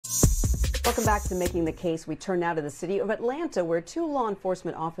Welcome back to Making the Case. We turn now to the city of Atlanta, where two law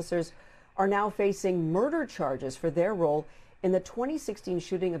enforcement officers are now facing murder charges for their role in the 2016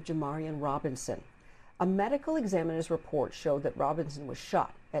 shooting of Jamarion Robinson. A medical examiner's report showed that Robinson was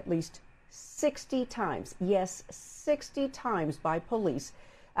shot at least 60 times, yes, 60 times by police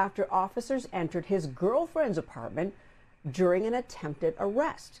after officers entered his girlfriend's apartment during an attempted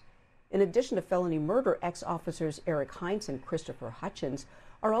arrest. In addition to felony murder, ex-officers Eric Heinze and Kristopher Hutchens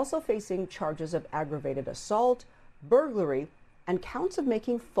are also facing charges of aggravated assault, burglary, and counts of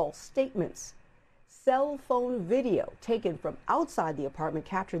making false statements. Cell phone video taken from outside the apartment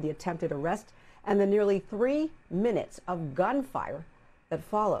captured the attempted arrest and the nearly 3 minutes of gunfire that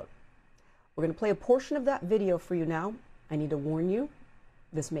followed. We're going to play a portion of that video for you now. I need to warn you,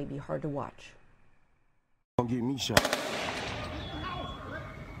 this may be hard to watch. Don't get me shot.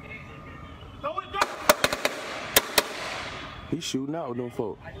 He's shooting out with them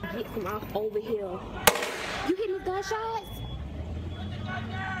folks. Get from off over here. You hitting the gunshots?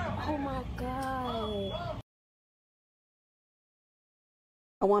 Oh my God.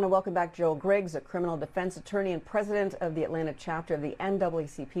 I want to welcome back Gerald Griggs, a criminal defense attorney and president of the Atlanta chapter of the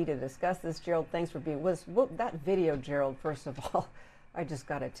NAACP, to discuss this. Gerald, thanks for being with us. That video, Gerald, first of all, I just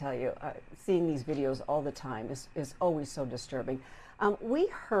got to tell you, seeing these videos all the time is always so disturbing. We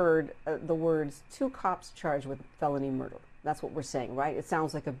heard the words, 2 cops charged with felony murder. That's what we're saying, right? It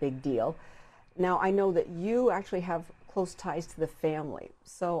sounds like a big deal. Now, I know that you actually have close ties to the family,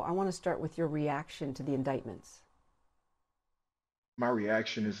 so I want to start with your reaction to the indictments. My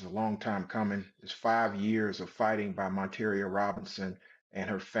reaction is a long time coming. It's 5 years of fighting by Jamarion Robinson and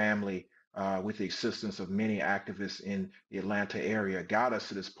her family with the assistance of many activists in the Atlanta area got us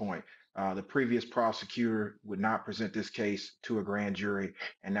to this point. The previous prosecutor would not present this case to a grand jury,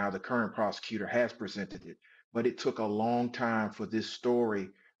 and now the current prosecutor has presented it. But it took a long time for this story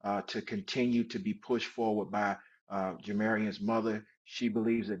to continue to be pushed forward by Jamarion's mother. She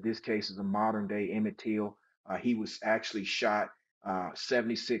believes that this case is a modern day Emmett Till. He was actually shot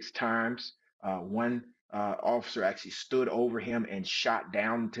 76 times. One officer actually stood over him and shot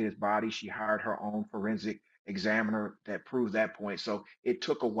down into his body. She hired her own forensic examiner that proved that point. So it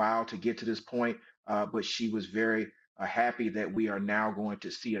took a while to get to this point, but she was very happy that we are now going to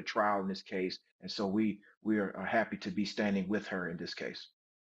see a trial in this case. And so we are happy to be standing with her in this case.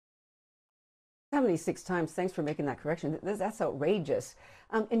 76 times. Thanks for making that correction. That's outrageous.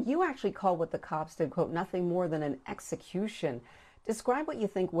 And you actually called what the cops did, quote, nothing more than an execution. Describe what you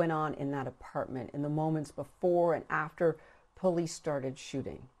think went on in that apartment in the moments before and after police started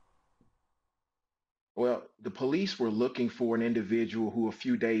shooting. Well, the police were looking for an individual who a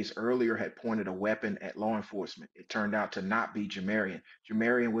few days earlier had pointed a weapon at law enforcement. It turned out to not be Jamarion.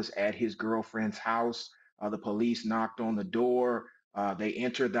 Jamarion was at his girlfriend's house. The police knocked on the door. They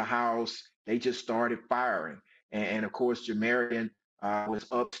entered the house. They just started firing. And of course, Jamarion was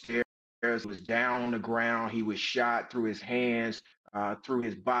upstairs, was down on the ground. He was shot through his hands, through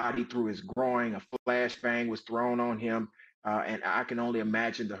his body, through his groin. A flashbang was thrown on him. And I can only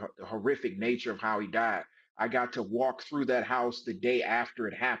imagine the horrific nature of how he died. I got to walk through that house the day after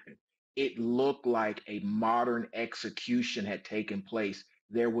it happened. It looked like a modern execution had taken place.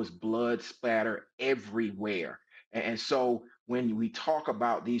 There was blood splatter everywhere. And so when we talk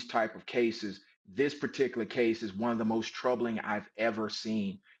about these type of cases, this particular case is one of the most troubling I've ever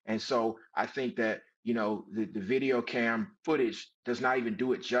seen. And so I think that, you know, the video cam footage does not even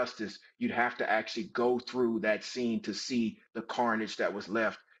do it justice. You'd have to actually go through that scene to see the carnage that was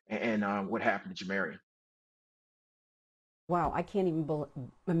left and what happened to Jamarion. Wow, I can't even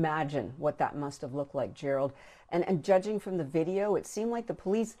imagine what that must have looked like, Gerald. And judging from the video, it seemed like the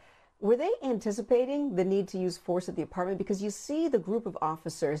police, were they anticipating the need to use force at the apartment? Because you see the group of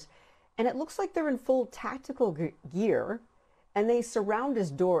officers, and it looks like they're in full tactical gear, and they surround his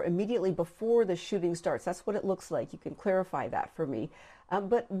door immediately before the shooting starts. That's what it looks like. You can clarify that for me.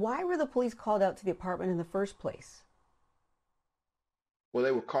 But why were the police called out to the apartment in the first place? Well,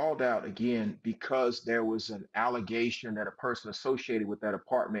 they were called out again because there was an allegation that a person associated with that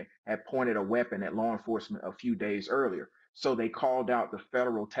apartment had pointed a weapon at law enforcement a few days earlier. So they called out the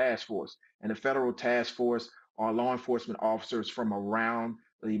federal task force, and the federal task force are law enforcement officers from around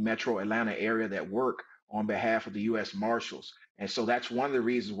the metro Atlanta area that work on behalf of the U.S. Marshals. And so that's one of the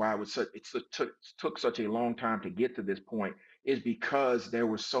reasons why it took such a long time to get to this point, is because there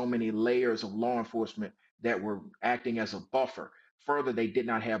were so many layers of law enforcement that were acting as a buffer. Further, they did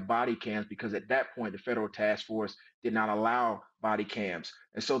not have body cams because at that point, the federal task force did not allow body cams.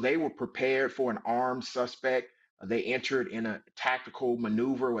 And so they were prepared for an armed suspect. They entered in a tactical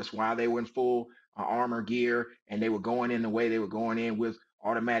maneuver. That's why they were in full armor gear, and they were going in the way they were going in with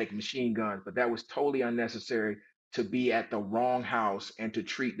automatic machine guns, but that was totally unnecessary to be at the wrong house and to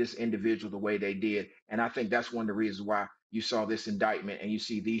treat this individual the way they did. And I think that's one of the reasons why you saw this indictment and you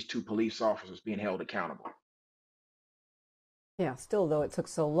see these two police officers being held accountable. Yeah, still though it took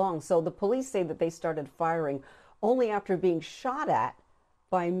so long. So the police say that they started firing only after being shot at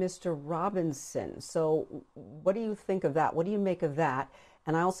by Mr. Robinson. So what do you think of that? What do you make of that?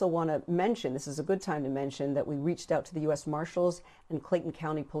 And I also want to mention, this is a good time to mention, that we reached out to the U.S. Marshals and Clayton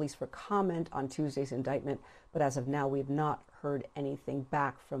County Police for comment on Tuesday's indictment, but as of now, we have not heard anything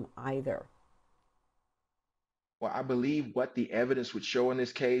back from either. Well, I believe what the evidence would show in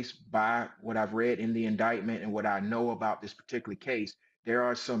this case, by what I've read in the indictment and what I know about this particular case, there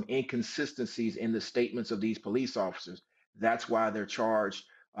are some inconsistencies in the statements of these police officers. That's why they're charged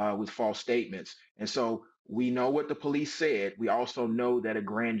with false statements. And so we know what the police said. We also know that a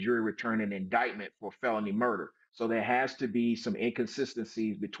grand jury returned an indictment for felony murder. So there has to be some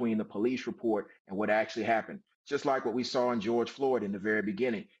inconsistencies between the police report and what actually happened. Just like what we saw in George Floyd in the very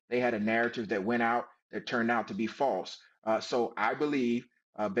beginning. They had a narrative that went out that turned out to be false. So I believe,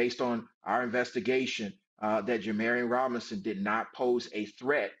 based on our investigation, that Jamarion Robinson did not pose a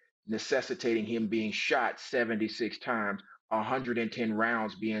threat necessitating him being shot 76 times, 110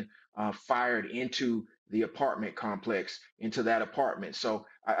 rounds being fired into the apartment complex, into that apartment. So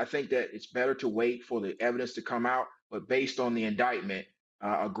I think that it's better to wait for the evidence to come out. But based on the indictment,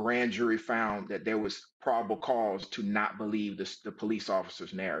 a grand jury found that there was probable cause to not believe the police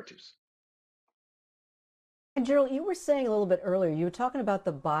officers' narratives. And Gerald, you were saying a little bit earlier, you were talking about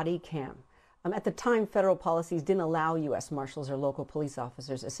the body cam. At the time, federal policies didn't allow U.S. Marshals or local police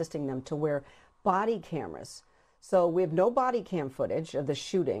officers assisting them to wear body cameras. So we have no body cam footage of the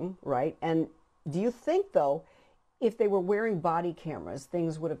shooting, right? And do you think, though, if they were wearing body cameras,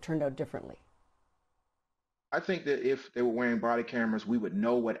 things would have turned out differently? I think that if they were wearing body cameras, we would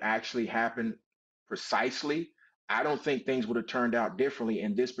know what actually happened precisely. I don't think things would have turned out differently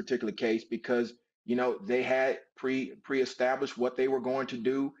in this particular case because, they had pre-established what they were going to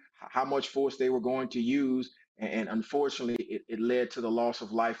do, how much force they were going to use, and unfortunately, it led to the loss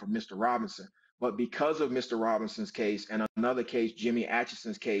of life of Mr. Robinson. But because of Mr. Robinson's case and another case, Jimmy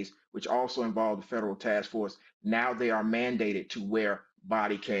Atchison's case, which also involved the federal task force, now they are mandated to wear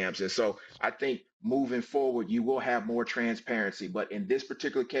body cams. And so I think moving forward, you will have more transparency. But in this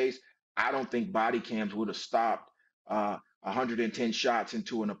particular case, I don't think body cams would have stopped 110 shots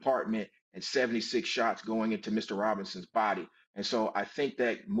into an apartment and 76 shots going into Mr. Robinson's body. And so I think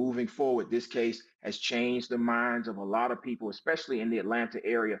that moving forward, this case has changed the minds of a lot of people, especially in the Atlanta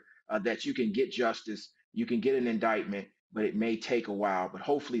area, that you can get justice, you can get an indictment, but it may take a while. But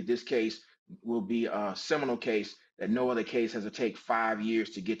hopefully this case will be a seminal case that no other case has to take 5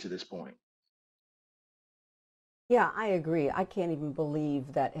 years to get to this point. Yeah, I agree. I can't even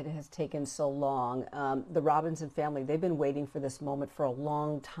believe that it has taken so long. The Robinson family, they've been waiting for this moment for a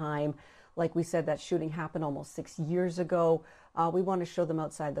long time. Like we said, that shooting happened almost 6 years ago. We want to show them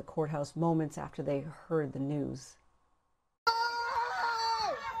outside the courthouse moments after they heard the news.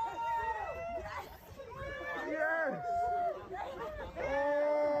 Yes!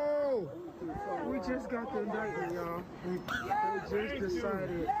 Oh! We just got the indictment, y'all. They just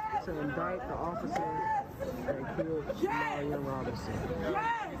decided to indict the officer that killed Jamarion Robinson.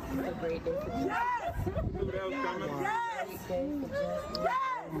 Yes! It's a great day for justice. Yes! Yes!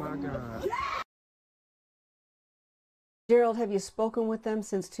 Oh my God. Gerald, have you spoken with them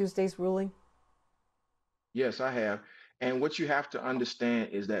since Tuesday's ruling? Yes, I have. And what you have to understand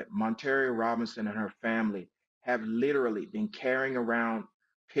is that Monterey Robinson and her family have literally been carrying around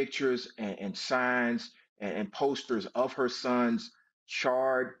pictures and signs and posters of her son's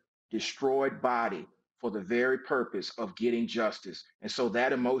charred, destroyed body for the very purpose of getting justice. And so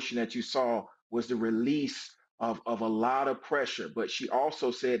that emotion that you saw was the release of a lot of pressure. But she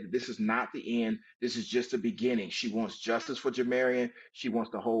also said that this is not the end. This is just the beginning. She wants justice for Jamarion. She wants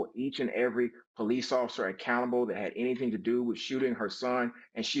to hold each and every police officer accountable that had anything to do with shooting her son.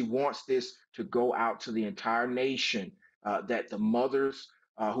 And she wants this to go out to the entire nation, that the mothers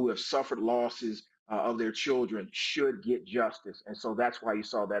who have suffered losses of their children should get justice. And so that's why you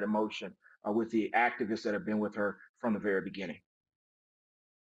saw that emotion with the activists that have been with her from the very beginning.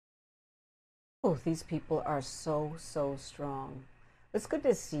 Oh, these people are so, so strong. It's good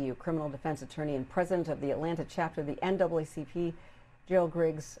to see you, criminal defense attorney and president of the Atlanta chapter of the NAACP, Gerald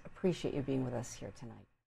Griggs. Appreciate you being with us here tonight.